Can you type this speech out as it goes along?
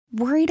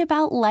Worried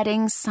about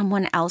letting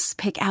someone else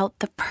pick out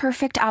the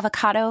perfect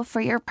avocado for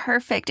your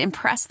perfect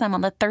impress them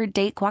on the third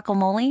date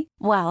guacamole?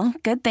 Well,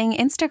 good thing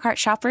Instacart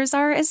shoppers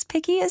are as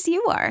picky as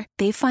you are.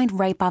 They find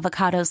ripe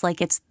avocados like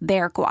it's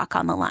their guac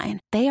on the line.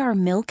 They are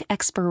milk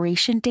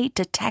expiration date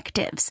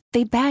detectives.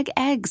 They bag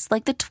eggs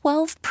like the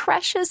 12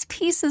 precious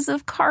pieces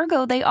of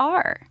cargo they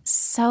are.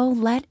 So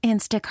let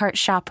Instacart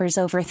shoppers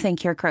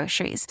overthink your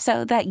groceries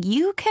so that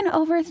you can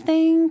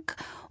overthink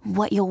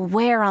what you'll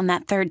wear on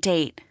that third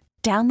date.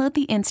 Download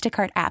the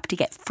Instacart app to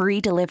get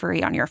free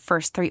delivery on your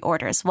first 3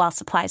 orders while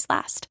supplies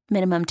last.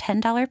 Minimum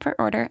 $10 per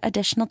order.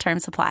 Additional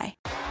terms apply.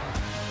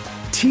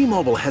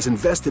 T-Mobile has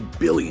invested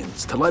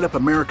billions to light up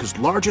America's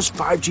largest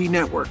 5G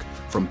network,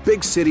 from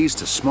big cities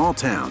to small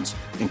towns,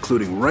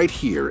 including right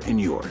here in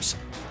yours.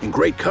 And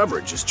great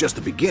coverage is just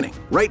the beginning.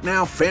 Right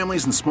now,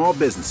 families and small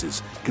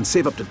businesses can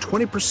save up to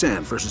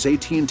 20% versus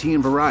AT&T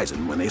and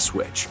Verizon when they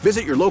switch.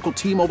 Visit your local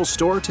T-Mobile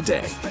store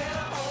today.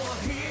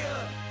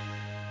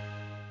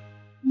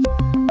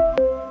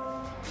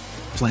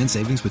 Plan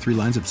savings with 3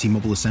 lines of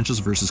T-Mobile Essentials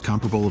versus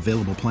comparable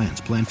available plans.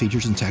 Plan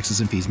features and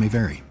taxes and fees may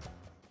vary.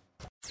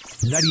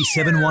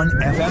 97.1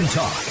 FM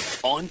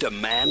Talk. On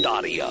demand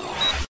audio.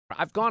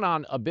 I've gone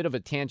on a bit of a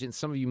tangent.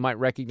 Some of you might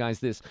recognize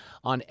this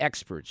on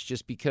experts,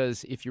 just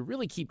because if you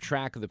really keep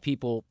track of the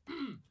people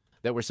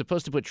that we're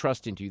supposed to put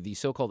trust into, the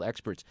so-called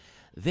experts,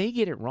 they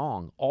get it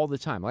wrong all the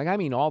time. Like, I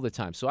mean all the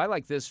time. So I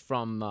like this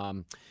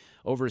from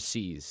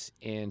overseas,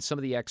 and some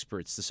of the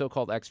experts, the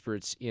so-called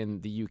experts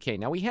in the UK.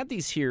 Now, we had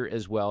these here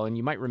as well, and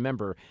you might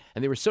remember,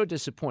 and they were so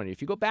disappointed.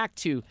 If you go back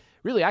to,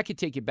 really, I could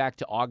take you back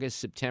to August,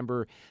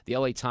 September, the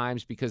LA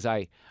Times, because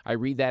I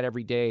read that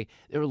every day.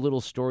 There were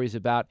little stories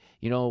about,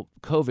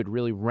 COVID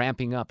really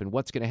ramping up and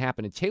what's going to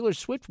happen. And Taylor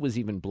Swift was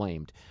even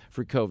blamed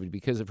for COVID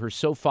because of her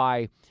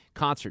SoFi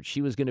concert.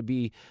 She was going to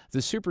be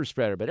the super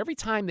spreader. But every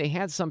time they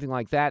had something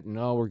like that,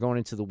 we're going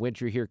into the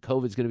winter here,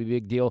 COVID's going to be a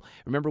big deal.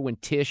 Remember when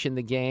Tish and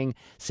the gang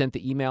sent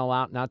the email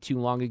out not too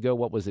long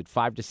ago,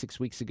 5 to 6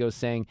 weeks ago,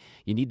 saying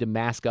you need to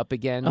mask up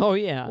again? Oh,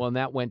 yeah. Well, and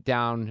that went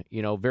down,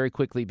 very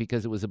quickly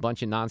because it was a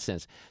bunch of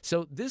nonsense.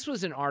 So this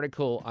was an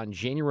article on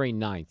January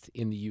 9th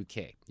in the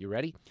UK. You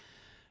ready?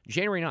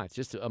 January 9th,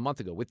 just a month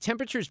ago. With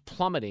temperatures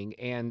plummeting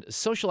and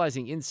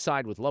socializing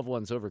inside with loved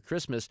ones over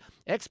Christmas,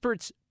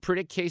 experts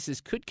predict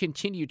cases could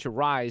continue to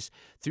rise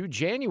through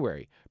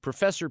January.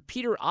 Professor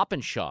Peter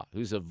Oppenshaw,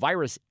 who's a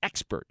virus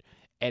expert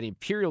at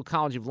Imperial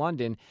College of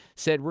London,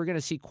 said we're going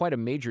to see quite a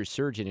major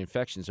surge in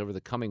infections over the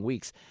coming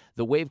weeks.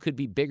 The wave could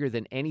be bigger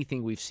than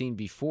anything we've seen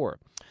before.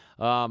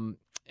 And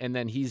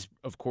then he's,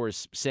 of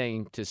course,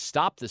 saying to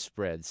stop the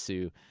spread,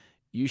 Sue,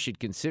 you should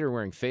consider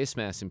wearing face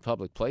masks in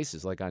public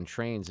places, like on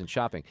trains and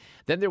shopping.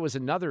 Then there was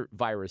another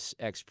virus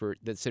expert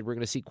that said we're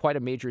going to see quite a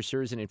major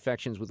surge in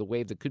infections with a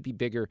wave that could be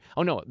bigger.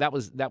 Oh, no, that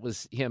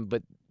was him,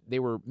 but they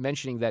were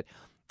mentioning that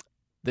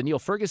the Neil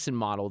Ferguson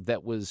model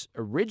that was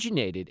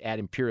originated at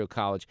Imperial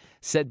College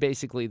said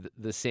basically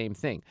the same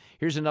thing.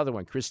 Here's another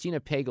one.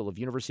 Christina Pagel of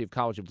University of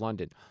College of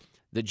London.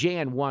 The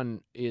JN1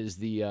 is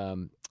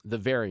the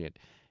variant.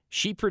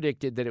 She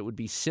predicted that it would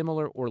be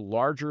similar or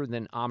larger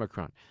than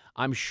Omicron.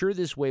 I'm sure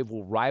this wave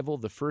will rival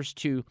the first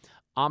 2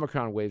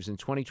 Omicron waves in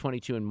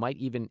 2022 and might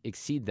even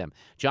exceed them.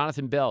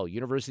 Jonathan Bell,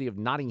 University of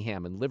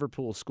Nottingham and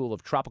Liverpool School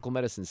of Tropical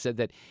Medicine, said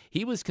that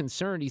he was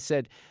concerned. He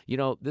said,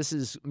 this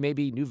is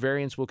maybe new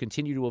variants will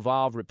continue to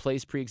evolve,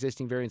 replace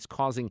pre-existing variants,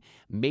 causing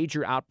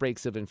major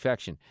outbreaks of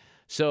infection.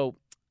 So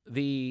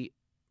the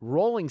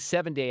rolling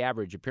 7-day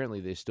average,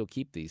 apparently they still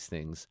keep these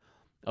things,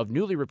 of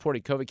newly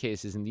reported COVID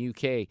cases in the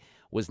UK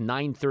was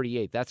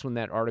 938. That's when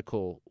that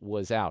article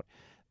was out.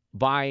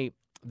 By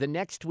the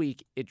next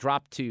week, it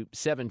dropped to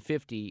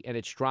 750, and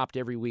it's dropped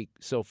every week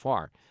so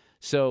far.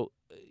 So,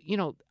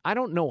 I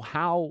don't know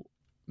how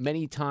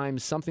many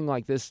times something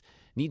like this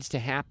needs to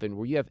happen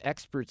where you have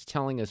experts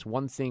telling us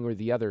one thing or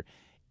the other,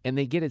 and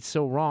they get it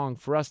so wrong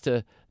for us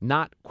to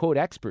not quote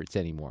experts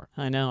anymore.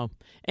 I know.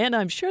 And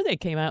I'm sure they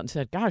came out and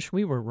said, gosh,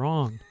 we were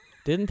wrong.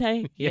 Didn't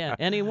they? Yeah.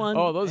 Anyone?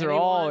 Oh, those Anyone?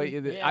 are all.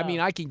 Yeah. I mean,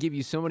 I can give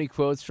you so many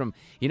quotes from,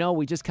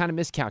 we just kind of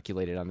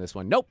miscalculated on this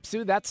one. Nope,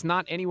 Sue, that's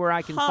not anywhere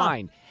I can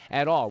find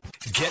at all.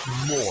 Get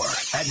more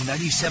at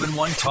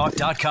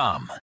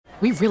 971talk.com.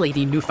 We really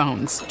need new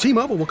phones.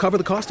 T-Mobile will cover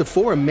the cost of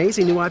 4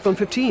 amazing new iPhone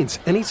 15s,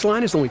 and each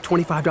line is only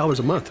 $25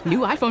 a month.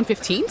 New iPhone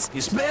 15s?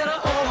 It's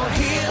better over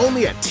here.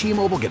 Only at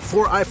T-Mobile, get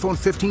 4 iPhone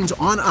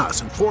 15s on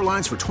us and 4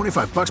 lines for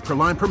 $25 per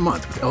line per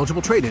month with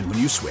eligible trade-in when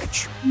you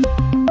switch.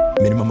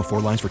 Minimum of 4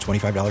 lines for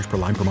 $25 per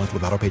line per month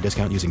with autopay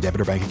discount using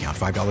debit or bank account.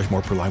 $5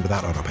 more per line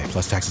without autopay,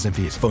 plus taxes and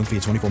fees. Phone fee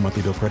at 24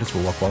 monthly bill credits for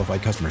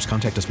well-qualified customers.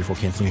 Contact us before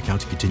canceling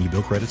account to continue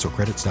bill credits or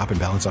credit stop and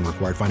balance on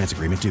required finance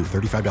agreement due.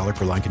 $35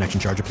 per line connection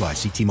charge applies.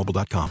 See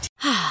T-Mobile.com.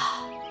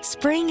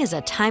 Spring is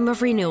a time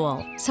of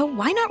renewal, so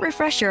why not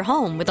refresh your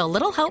home with a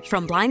little help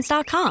from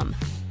Blinds.com?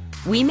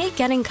 We make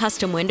getting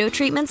custom window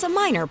treatments a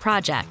minor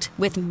project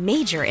with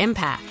major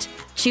impact.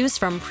 Choose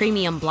from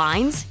premium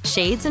blinds,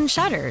 shades, and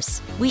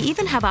shutters. We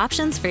even have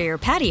options for your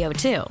patio,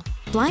 too.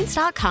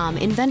 Blinds.com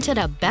invented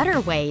a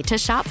better way to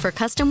shop for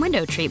custom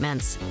window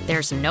treatments.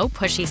 There's no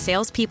pushy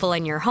salespeople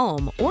in your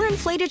home or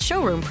inflated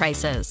showroom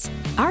prices.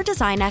 Our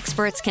design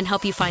experts can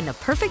help you find the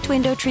perfect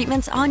window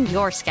treatments on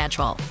your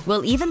schedule.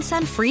 We'll even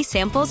send free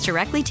samples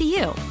directly to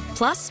you.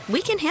 Plus,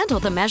 we can handle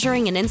the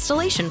measuring and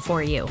installation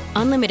for you.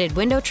 Unlimited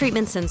window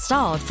treatments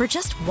installed for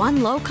just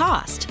one low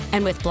cost.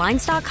 And with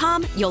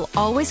Blinds.com, you'll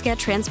always get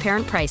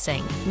transparent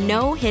pricing.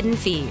 No hidden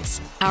fees.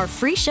 Our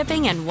free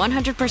shipping and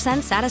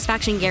 100%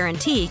 satisfaction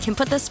guarantee can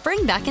put the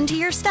spring back into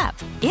your step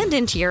and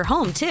into your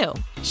home, too.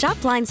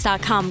 Shop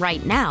Blinds.com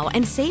right now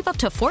and save up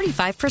to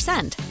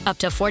 45%. Up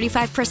to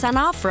 45%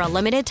 off for a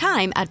limited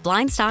time at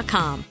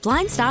Blinds.com.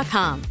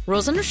 Blinds.com.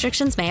 Rules and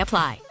restrictions may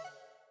apply.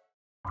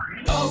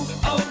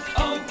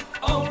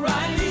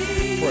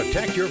 O'Reilly.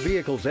 Protect your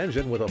vehicle's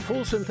engine with a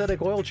full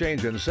synthetic oil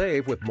change and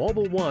save with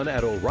Mobile One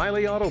at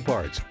O'Reilly Auto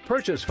Parts.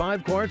 Purchase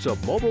 5 quarts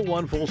of Mobile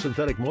One full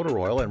synthetic motor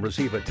oil and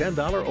receive a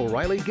 $10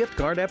 O'Reilly gift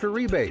card after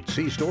rebate.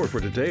 See store for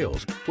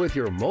details. With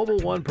your Mobile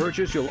One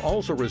purchase, you'll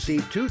also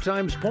receive 2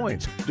 times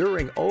points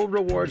during O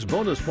Rewards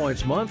Bonus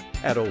Points Month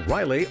at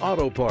O'Reilly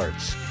Auto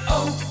Parts.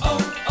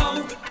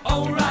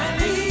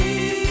 O'Reilly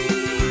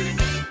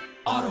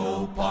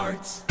Auto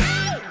Parts.